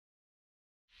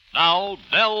Now,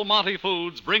 Del Monte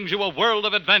Foods brings you a world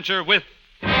of adventure with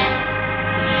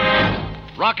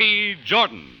Rocky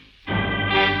Jordan.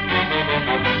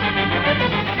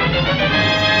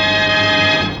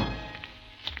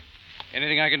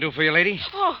 Anything I can do for you, lady?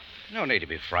 Oh. No need to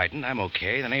be frightened. I'm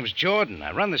okay. The name's Jordan.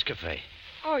 I run this cafe.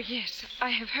 Oh, yes. I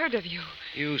have heard of you.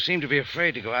 You seem to be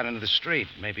afraid to go out into the street.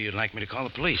 Maybe you'd like me to call the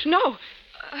police. No.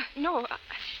 No.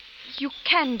 You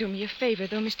can do me a favor,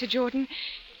 though, Mr. Jordan.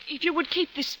 If you would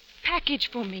keep this package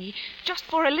for me, just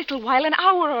for a little while, an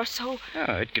hour or so.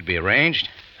 Oh, it could be arranged.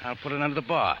 I'll put it under the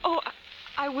bar. Oh,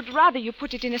 I would rather you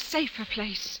put it in a safer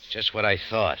place. Just what I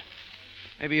thought.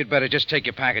 Maybe you'd better just take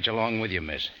your package along with you,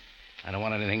 miss. I don't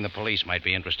want anything the police might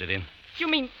be interested in. You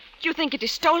mean you think it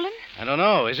is stolen? I don't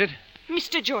know, is it?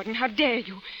 Mr. Jordan, how dare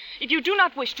you? If you do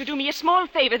not wish to do me a small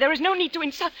favor, there is no need to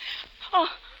insult... Oh.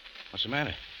 What's the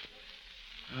matter?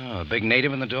 Oh, a big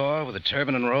native in the door with a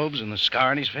turban and robes and the scar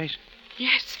on his face?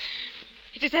 Yes.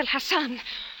 It is El Hassan.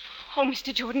 Oh,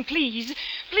 Mr. Jordan, please.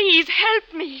 Please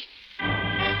help me.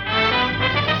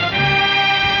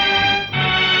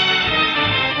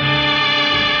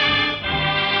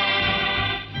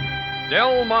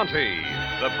 Del Monte,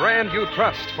 the brand you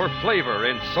trust for flavor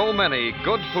in so many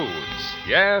good foods.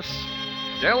 Yes,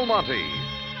 Del Monte,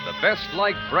 the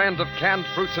best-liked brand of canned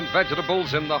fruits and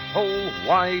vegetables in the whole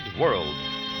wide world,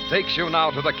 takes you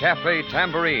now to the Café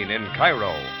Tambourine in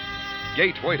Cairo,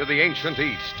 gateway to the ancient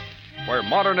East, where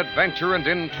modern adventure and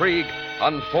intrigue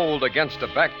unfold against a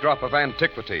backdrop of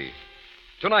antiquity.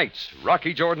 Tonight's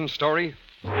Rocky Jordan story,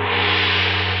 The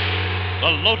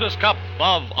Lotus Cup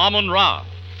of Amun-Ra.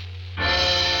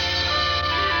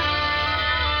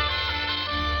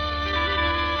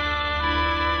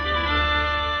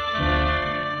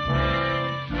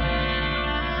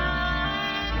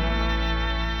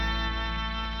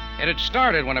 It had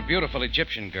started when a beautiful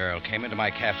Egyptian girl came into my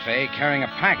cafe carrying a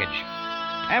package.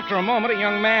 After a moment, a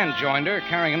young man joined her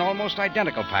carrying an almost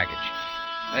identical package.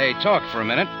 They talked for a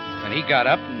minute, and he got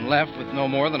up and left with no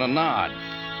more than a nod.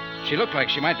 She looked like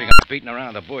she might be beating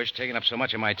around the bush, taking up so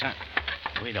much of my time.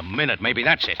 Wait a minute, maybe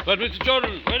that's it. But, Mr.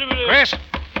 Jordan, wait a minute.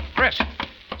 Chris,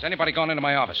 has anybody gone into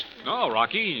my office? No,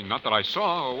 Rocky, not that I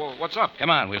saw. What's up? Come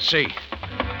on, we'll see.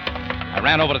 I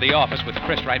ran over to the office with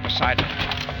Chris right beside me.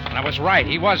 And I was right.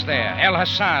 He was there, El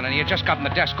Hassan, and he had just gotten the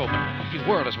desk open. He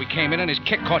whirled as we came in, and his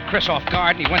kick caught Chris off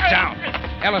guard, and he went down.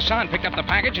 El Hassan picked up the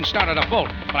package and started a bolt,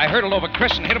 but I hurdled over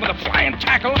Chris and hit him with a flying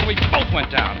tackle, and we both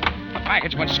went down. The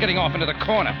package went skidding off into the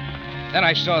corner. Then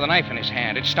I saw the knife in his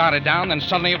hand. It started down, then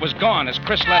suddenly it was gone as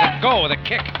Chris let it go with a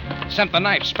kick. Sent the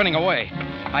knife spinning away.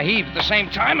 I heaved at the same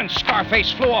time, and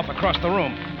Scarface flew off across the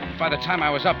room. By the time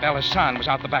I was up, El Hassan was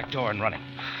out the back door and running.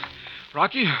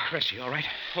 Rocky? Chris, you all right?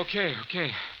 Okay.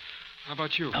 How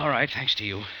about you? All right, thanks to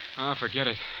you. Forget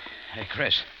it. Hey,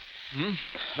 Chris. Hmm?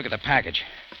 Look at the package.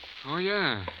 Oh,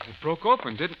 yeah. It broke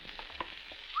open, didn't...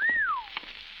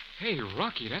 Hey,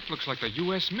 Rocky, that looks like the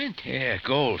U.S. Mint. Yeah,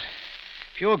 gold.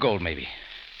 Pure gold, maybe.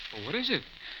 Well, what is it?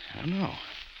 I don't know.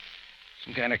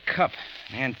 Some kind of cup.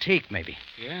 An antique, maybe.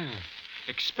 Yeah.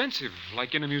 Expensive,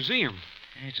 like in a museum.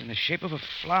 It's in the shape of a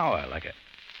flower, like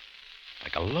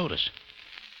a lotus.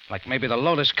 Like maybe the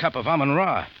Lotus Cup of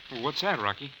Amun-Ra. Well, what's that,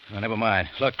 Rocky? Oh, never mind.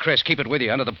 Look, Chris, keep it with you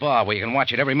under the bar where you can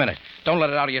watch it every minute. Don't let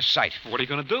it out of your sight. What are you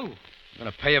going to do? I'm going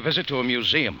to pay a visit to a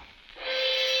museum.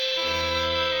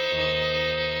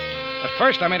 At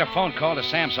first, I made a phone call to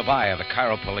Sam Sabaya of the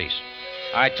Cairo police.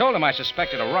 I told him I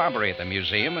suspected a robbery at the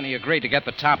museum, and he agreed to get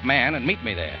the top man and meet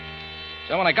me there.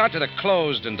 So when I got to the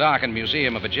closed and darkened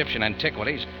Museum of Egyptian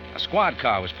Antiquities, a squad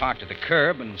car was parked at the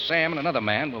curb, and Sam and another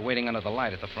man were waiting under the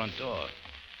light at the front door.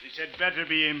 This had better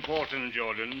be important,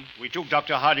 Jordan. We took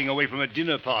Dr. Harding away from a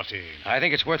dinner party. I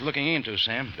think it's worth looking into,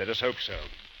 Sam. Let us hope so.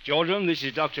 Jordan, this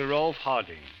is Dr. Rolf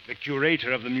Harding, the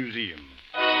curator of the museum.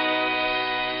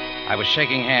 I was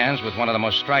shaking hands with one of the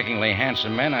most strikingly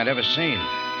handsome men I'd ever seen.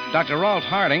 Dr. Rolf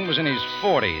Harding was in his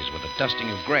 40s with a dusting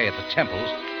of gray at the temples,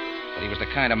 but he was the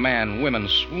kind of man women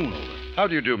swoon over. How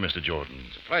do you do, Mr. Jordan?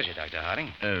 It's a pleasure, Dr.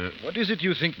 Harding. What is it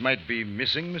you think might be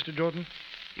missing, Mr. Jordan?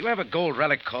 You have a gold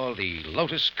relic called the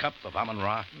Lotus Cup of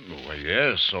Amun-Ra? Oh, well,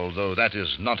 yes, although that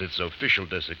is not its official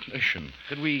designation.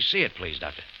 Could we see it, please,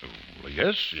 Doctor? Well,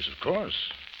 yes, of course.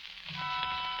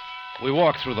 We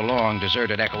walked through the long,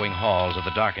 deserted, echoing halls of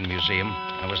the darkened museum,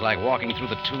 and it was like walking through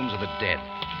the tombs of the dead.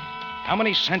 How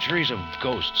many centuries of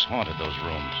ghosts haunted those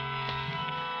rooms?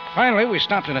 Finally, we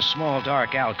stopped in a small,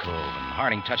 dark alcove, and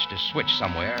Harding touched a switch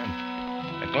somewhere,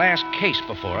 and a glass case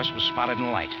before us was spotted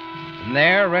in light. And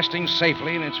there, resting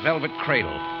safely in its velvet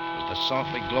cradle, was the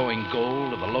softly glowing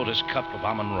gold of the Lotus Cup of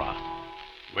Amun-Ra.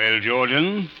 Well,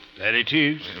 Jordan, there it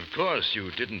is. Of course,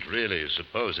 you didn't really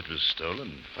suppose it was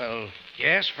stolen. Well,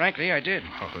 yes, frankly, I did.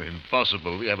 Oh,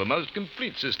 impossible. We have a most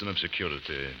complete system of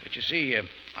security. But you see,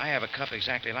 I have a cup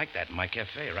exactly like that in my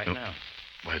cafe right now.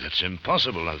 Why, that's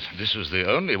impossible. This was the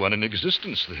only one in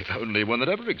existence, the only one that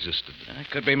ever existed. I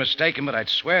could be mistaken, but I'd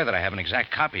swear that I have an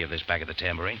exact copy of this back at the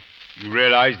tambourine. You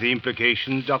realize the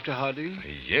implications, Dr. Harding?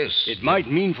 Yes. It might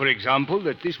mean, for example,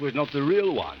 that this was not the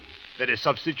real one, that a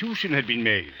substitution had been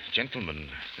made. Gentlemen,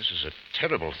 this is a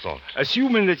terrible thought.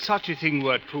 Assuming that such a thing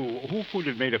were true, who could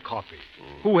have made a copy?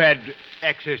 Who had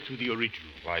access to the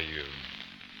original? Why,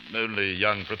 only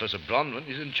young Professor Bronwyn.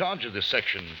 He's in charge of this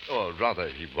section. Or rather,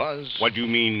 he was. What do you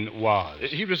mean, was?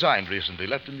 He resigned recently,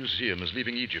 left the museum, is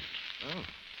leaving Egypt. Oh.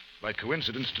 By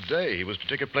coincidence today, he was to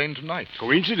take a plane tonight.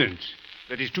 Coincidence?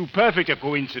 That is too perfect a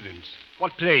coincidence.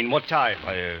 What plane? What time?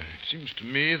 Why, it seems to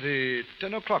me the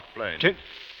 10 o'clock plane.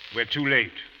 We're too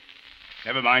late.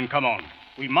 Never mind, come on.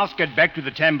 We must get back to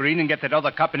the tambourine and get that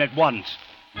other cup in at once.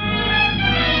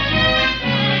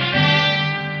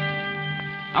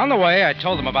 On the way, I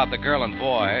told them about the girl and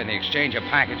boy and the exchange of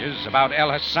packages, about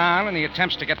El Hassan and the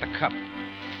attempts to get the cup.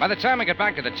 By the time I got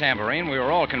back to the tambourine, we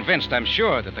were all convinced, I'm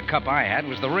sure, that the cup I had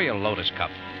was the real Lotus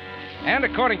cup. And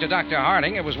according to Dr.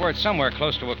 Harding, it was worth somewhere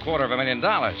close to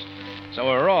 $250,000. So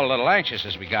we were all a little anxious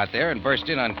as we got there and burst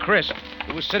in on Chris,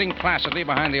 who was sitting placidly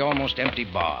behind the almost empty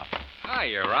bar.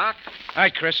 Hiya, Rock. All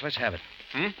right, Chris, let's have it.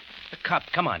 The cup,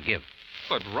 come on, give.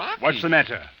 But, Rocky... What's the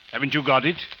matter? Haven't you got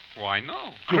it? Why, no.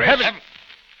 You Chris, haven't.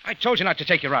 I told you not to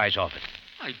take your eyes off it.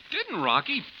 I didn't,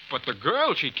 Rocky. But the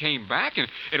girl, she came back, and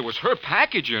it was her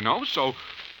package, you know, so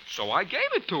I gave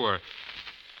it to her.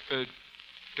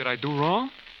 Did I do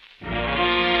wrong?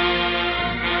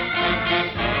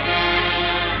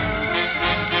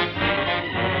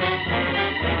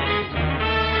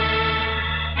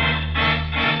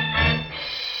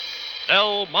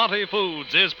 Del Monte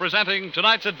Foods is presenting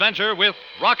tonight's adventure with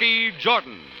Rocky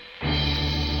Jordan.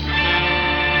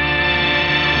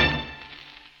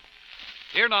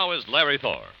 Here now is Larry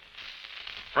Thor.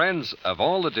 Friends, of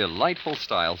all the delightful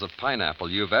styles of pineapple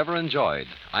you've ever enjoyed,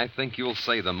 I think you'll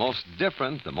say the most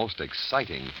different, the most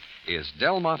exciting, is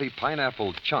Del Monte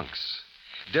Pineapple Chunks.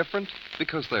 Different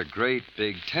because they're great,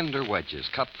 big, tender wedges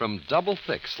cut from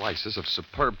double-thick slices of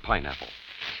superb pineapple.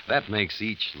 That makes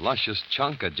each luscious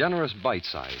chunk a generous bite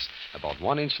size, about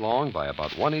 1 inch long by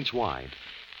about 1 inch wide.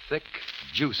 Thick,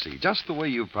 juicy, just the way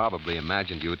you probably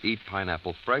imagined you'd eat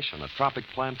pineapple fresh on a tropic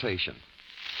plantation.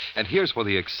 And here's where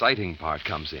the exciting part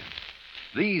comes in.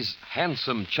 These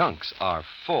handsome chunks are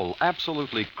full,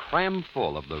 absolutely cram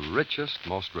full of the richest,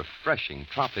 most refreshing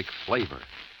tropic flavor.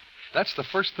 That's the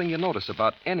first thing you notice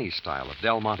about any style of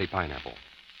Del Monte pineapple.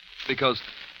 Because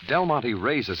Del Monte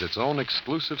raises its own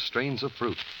exclusive strains of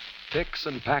fruit, picks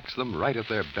and packs them right at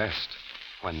their best,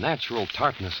 when natural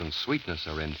tartness and sweetness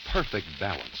are in perfect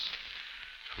balance.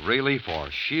 Really, for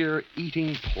sheer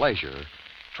eating pleasure,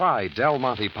 try Del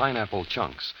Monte pineapple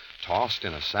chunks, tossed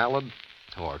in a salad,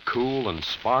 or cool and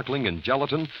sparkling in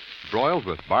gelatin, broiled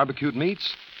with barbecued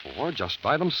meats, or just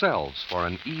by themselves for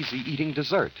an easy-eating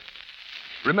dessert.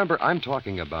 Remember, I'm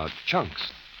talking about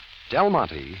chunks. Del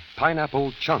Monte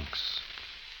Pineapple Chunks.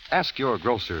 Ask your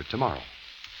grocer tomorrow.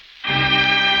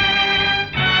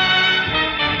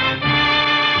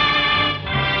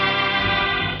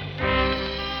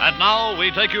 And now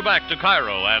we take you back to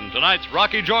Cairo and tonight's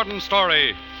Rocky Jordan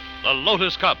story, The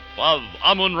Lotus Cup of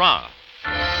Amun-Ra.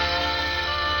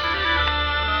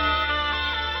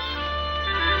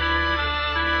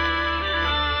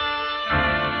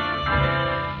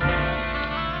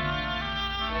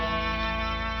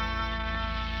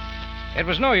 It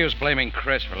was no use blaming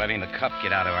Chris for letting the cup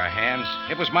get out of our hands.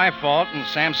 It was my fault, and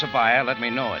Sam Sabaya let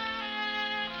me know it.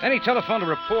 Then he telephoned a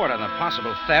report on the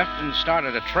possible theft and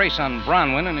started a trace on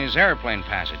Bronwyn and his airplane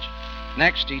passage.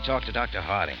 Next, he talked to Dr.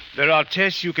 Harding. There are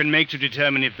tests you can make to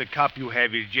determine if the cup you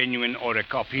have is genuine or a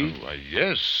copy. Oh, why,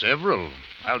 yes, several.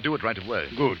 I'll do it right away.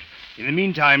 Good. In the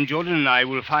meantime, Jordan and I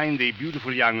will find the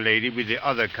beautiful young lady with the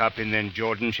other cup, and then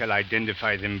Jordan shall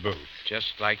identify them both.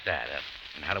 Just like that.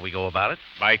 And how do we go about it?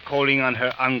 By calling on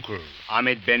her uncle,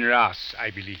 Ahmed Ben Ras, I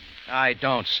believe. I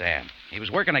don't, Sam. He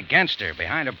was working against her,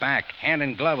 behind her back, hand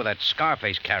in glove with that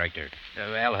Scarface character,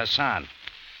 El Hassan.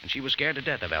 And she was scared to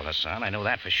death of El Hassan, I know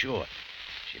that for sure.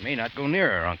 She may not go near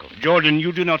her uncle. Jordan,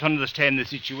 you do not understand the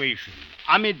situation.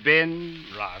 Ahmed Ben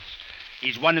Ras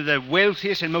is one of the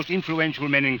wealthiest and most influential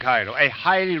men in Cairo, a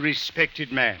highly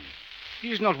respected man.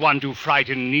 He is not one to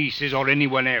frighten nieces or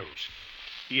anyone else.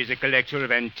 He is a collector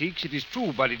of antiques, it is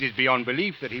true, but it is beyond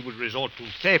belief that he would resort to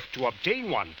theft to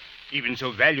obtain one, even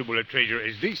so valuable a treasure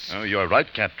as this. Oh, you're right,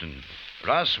 Captain.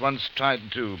 Ras once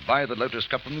tried to buy the Lotus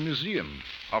Cup from the museum.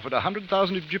 Offered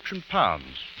 100,000 Egyptian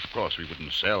pounds. Of course, we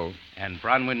wouldn't sell. And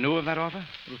Bronwyn knew of that offer?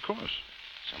 Of course.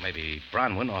 So maybe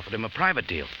Bronwyn offered him a private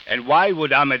deal. And why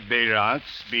would Ahmed Bey Ras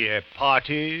be a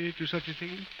party to such a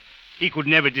thing? He could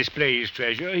never display his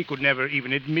treasure. He could never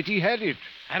even admit he had it.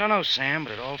 I don't know, Sam,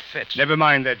 but it all fits. Never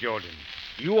mind that, Jordan.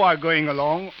 You are going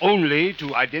along only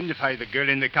to identify the girl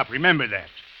in the cup. Remember that.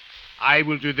 I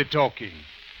will do the talking.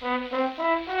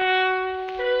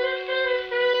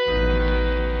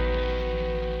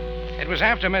 It was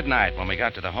after midnight when we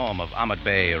got to the home of Ahmed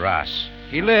Bey Ras.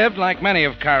 He lived, like many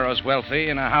of Cairo's wealthy,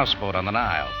 in a houseboat on the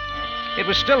Nile. It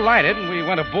was still lighted, and we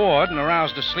went aboard and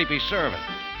aroused a sleepy servant.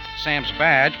 Sam's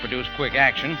badge produced quick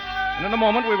action, and in a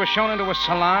moment we were shown into a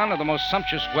salon of the most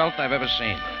sumptuous wealth I've ever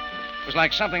seen. It was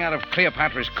like something out of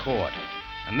Cleopatra's court.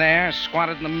 And there,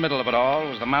 squatted in the middle of it all,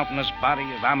 was the mountainous body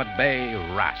of Ahmed Bey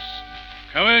Ras.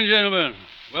 Come in, gentlemen.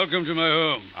 Welcome to my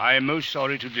home. I am most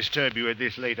sorry to disturb you at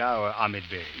this late hour, Ahmed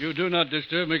Bey. You do not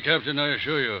disturb me, Captain, I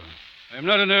assure you. I am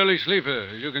not an early sleeper,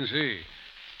 as you can see.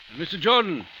 And Mr.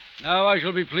 Jordan, now I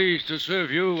shall be pleased to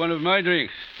serve you one of my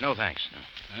drinks. No, thanks.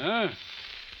 No. Ah,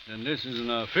 then this is an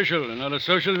official and not a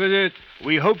social visit.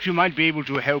 We hoped you might be able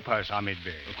to help us, Ahmed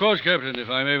Bey. Of course, Captain, if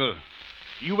I'm able.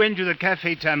 You went to the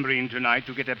Café Tambourine tonight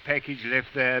to get a package left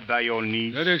there by your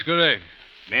niece. That is correct.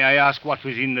 May I ask what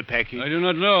was in the package? I do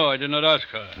not know. I did not ask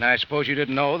her. And I suppose you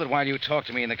didn't know that while you talked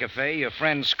to me in the cafe, your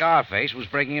friend Scarface was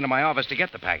breaking into my office to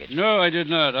get the package. No, I did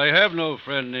not. I have no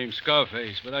friend named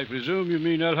Scarface, but I presume you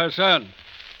mean El Hassan,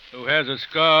 who has a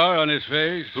scar on his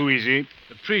face. Who is he?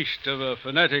 The priest of a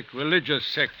fanatic religious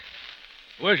sect.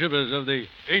 Worshippers of the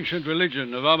ancient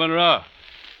religion of Amun-Ra.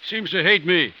 Seems to hate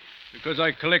me because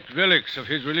I collect relics of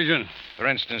his religion. For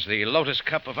instance, the Lotus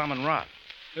Cup of Amun-Ra.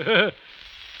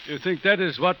 You think that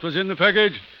is what was in the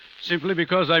package? Simply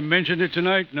because I mentioned it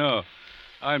tonight? No.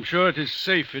 I'm sure it is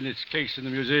safe in its case in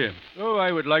the museum. Oh,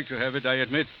 I would like to have it, I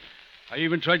admit. I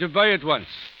even tried to buy it once.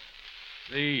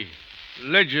 The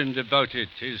legend about it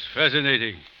is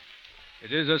fascinating.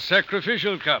 It is a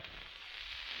sacrificial cup.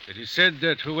 It is said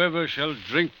that whoever shall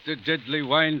drink the deadly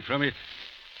wine from it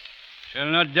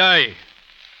shall not die,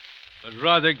 but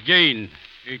rather gain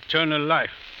eternal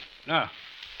life. Now,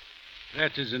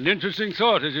 that is an interesting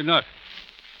thought, is it not?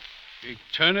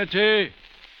 Eternity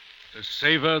to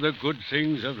savor the good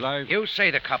things of life. You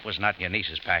say the cup was not in your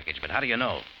niece's package, but how do you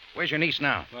know? Where's your niece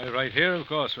now? Why, right here, of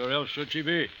course. Where else should she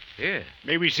be? Here.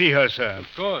 May we see her, sir? Of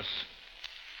course.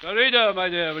 Farida, my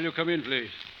dear, will you come in,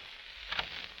 please?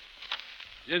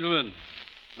 Gentlemen,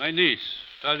 my niece,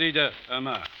 Farida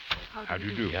Amar. How do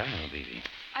you do? Yeah, baby.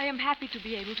 I am happy to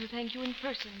be able to thank you in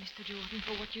person, Mr. Jordan,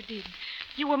 for what you did.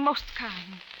 You were most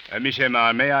kind. Miss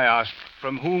Emma, may I ask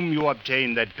from whom you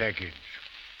obtained that package?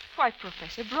 Why,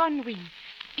 Professor Bronwyn.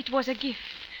 It was a gift.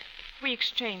 We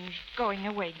exchanged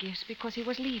going-away gifts because he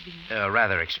was leaving. A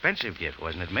rather expensive gift,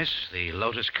 wasn't it, miss? The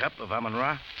Lotus Cup of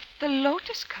Amun-Ra? The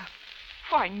Lotus Cup?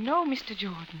 Why, no, Mr.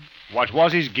 Jordan. What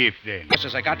was his gift, then? Just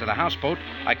as I got to the houseboat,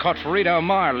 I caught Farida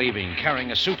Amar leaving,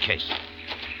 carrying a suitcase.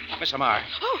 Miss Amar.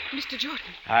 Oh, Mr. Jordan.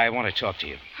 I want to talk to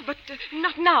you. But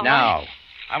not now. Now.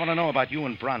 I want to know about you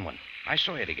and Bronwyn. I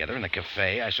saw you together in the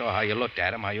cafe. I saw how you looked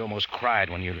at him, how you almost cried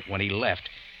when he left.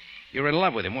 You were in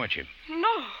love with him, weren't you?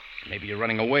 No. Maybe you're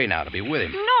running away now to be with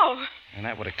him. No. And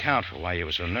that would account for why you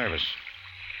were so nervous.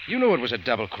 You knew it was a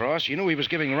double cross. You knew he was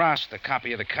giving Ross the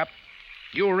copy of the cup.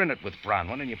 You were in it with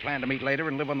Bronwyn, and you planned to meet later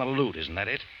and live on the loot, isn't that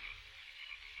it?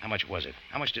 How much was it?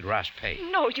 How much did Ross pay?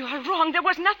 No, you are wrong. There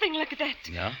was nothing like that.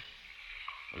 No?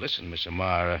 Well, listen, Miss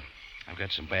Amar, I've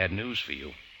got some bad news for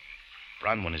you.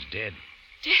 Bronwyn is dead.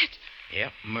 Dead?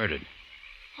 Yep, murdered.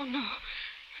 Oh, no.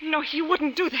 No, he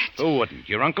wouldn't do that. Who wouldn't?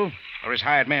 Your uncle? Or his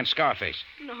hired man, Scarface?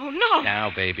 No.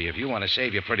 Now, baby, if you want to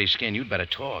save your pretty skin, you'd better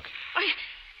talk.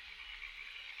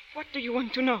 What do you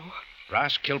want to know?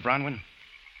 Ross killed Bronwyn?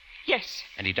 Yes.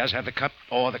 And he does have the cup,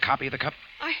 or the copy of the cup?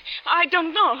 I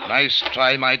don't know. Nice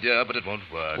try, my dear, but it won't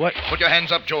work. What? Put your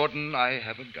hands up, Jordan. I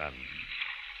have a gun.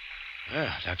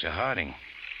 Well, Dr. Harding,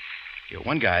 you're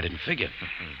one guy I didn't figure.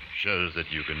 Shows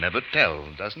that you can never tell,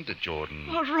 doesn't it, Jordan?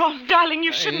 Oh, Rolf, darling,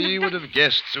 you shouldn't He have would done... have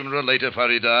guessed sooner or later,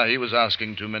 Farida. He was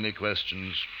asking too many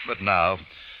questions. But now,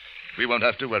 we won't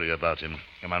have to worry about him.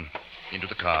 Come on, into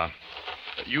the car.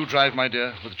 You drive, my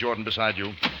dear, with Jordan beside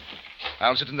you.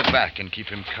 I'll sit in the back and keep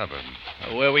him covered.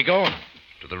 Where are we going?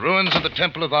 To the ruins of the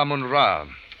Temple of Amun-Ra,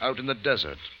 out in the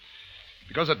desert.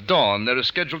 Because at dawn, there is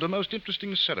scheduled a most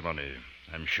interesting ceremony.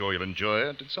 I'm sure you'll enjoy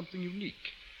it. It's something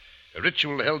unique. A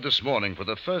ritual held this morning for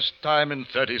the first time in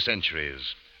 30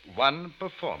 centuries. One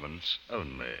performance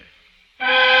only.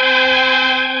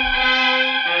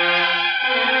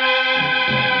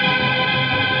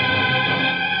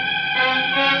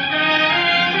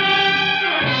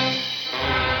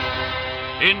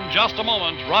 In just a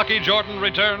moment, Rocky Jordan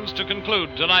returns to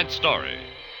conclude tonight's story.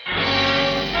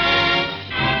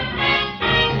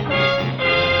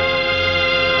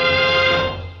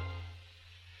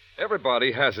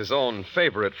 Everybody has his own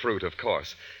favorite fruit, of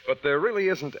course, but there really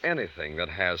isn't anything that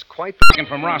has quite Taken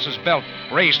from Ross's belt,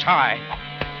 raised high.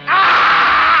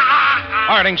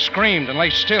 Harding screamed and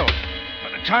lay still.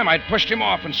 By the time I'd pushed him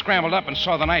off and scrambled up and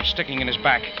saw the knife sticking in his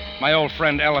back, my old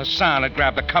friend El Hassan had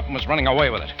grabbed the cup and was running away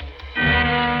with it.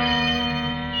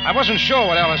 I wasn't sure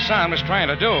what El Hassan was trying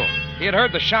to do. He had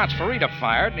heard the shots Farida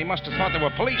fired, and he must have thought there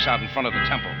were police out in front of the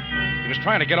temple. He was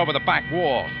trying to get over the back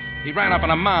wall. He ran up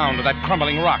on a mound of that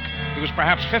crumbling rock. He was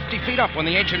perhaps 50 feet up when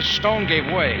the ancient stone gave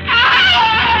way.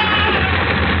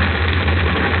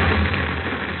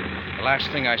 The last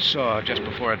thing I saw just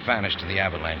before it vanished in the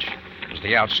avalanche was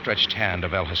the outstretched hand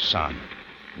of El Hassan.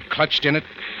 And clutched in it,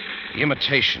 the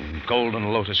imitation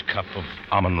golden lotus cup of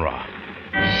Amin Ra.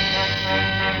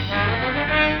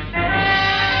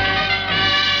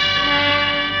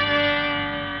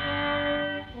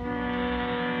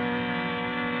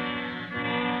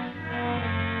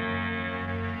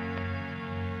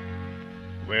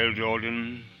 Well,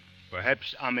 Jordan,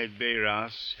 perhaps Ahmed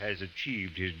Beyras has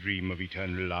achieved his dream of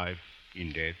eternal life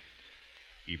in death,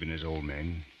 even as all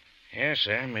men. Yes,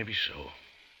 sir, maybe so.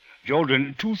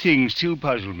 Jordan, two things still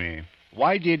puzzle me.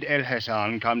 Why did El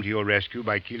Hassan come to your rescue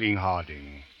by killing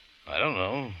Harding? I don't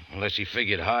know, unless he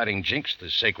figured Harding jinxed the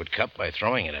sacred cup by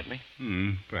throwing it at me.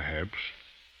 Perhaps.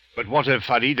 But what of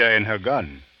Farida and her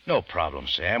gun? No problem,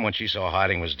 Sam. When she saw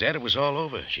Harding was dead, it was all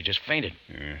over. She just fainted.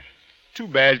 Yes. Too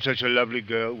bad such a lovely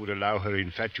girl would allow her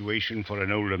infatuation for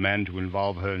an older man to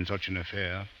involve her in such an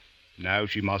affair. Now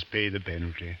she must pay the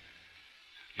penalty.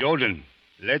 Jordan,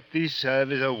 let this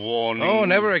serve as a warning. Oh,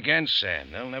 never again, Sam.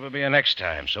 There'll never be a next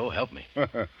time, so help me.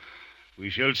 We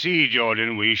shall see,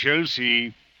 Jordan, we shall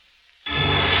see.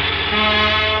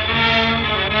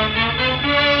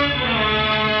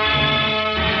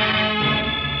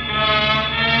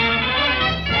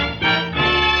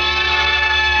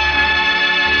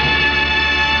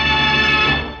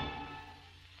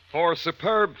 For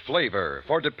superb flavor,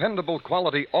 for dependable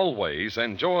quality always,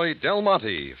 enjoy Del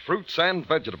Monte fruits and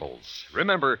vegetables.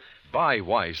 Remember, buy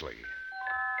wisely.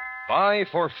 Buy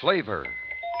for flavor.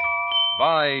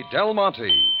 Buy Del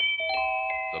Monte,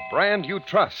 the brand you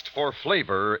trust for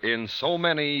flavor in so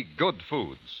many good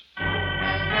foods.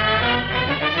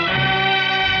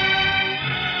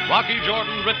 Rocky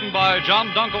Jordan, written by John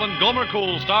Dunkel and Gomer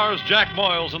Cool, stars Jack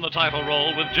Moyles in the title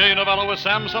role with Jay Novello as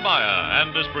Sam Sabaya,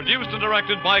 and is produced and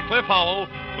directed by Cliff Howell,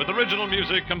 with original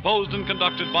music composed and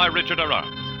conducted by Richard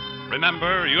Arant.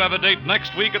 Remember, you have a date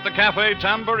next week at the Cafe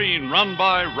Tambourine, run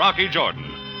by Rocky Jordan.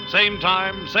 Same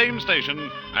time, same station,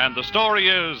 and the story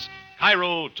is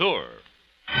Cairo Tour.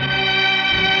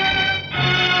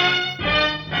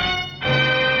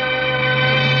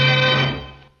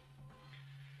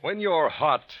 When you're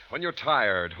hot, when you're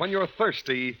tired, when you're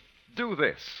thirsty, do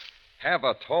this. Have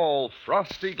a tall,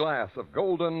 frosty glass of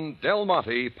golden Del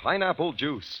Monte pineapple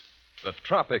juice, the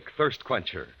tropic thirst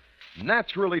quencher.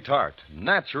 Naturally tart,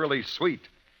 naturally sweet.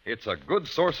 It's a good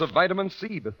source of vitamin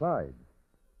C besides.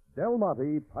 Del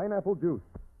Monte pineapple juice.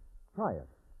 Try it.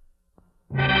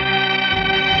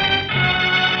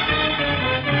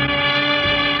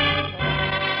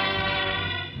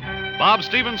 Bob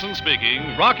Stevenson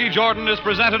speaking. Rocky Jordan is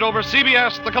presented over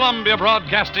CBS, the Columbia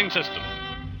Broadcasting System.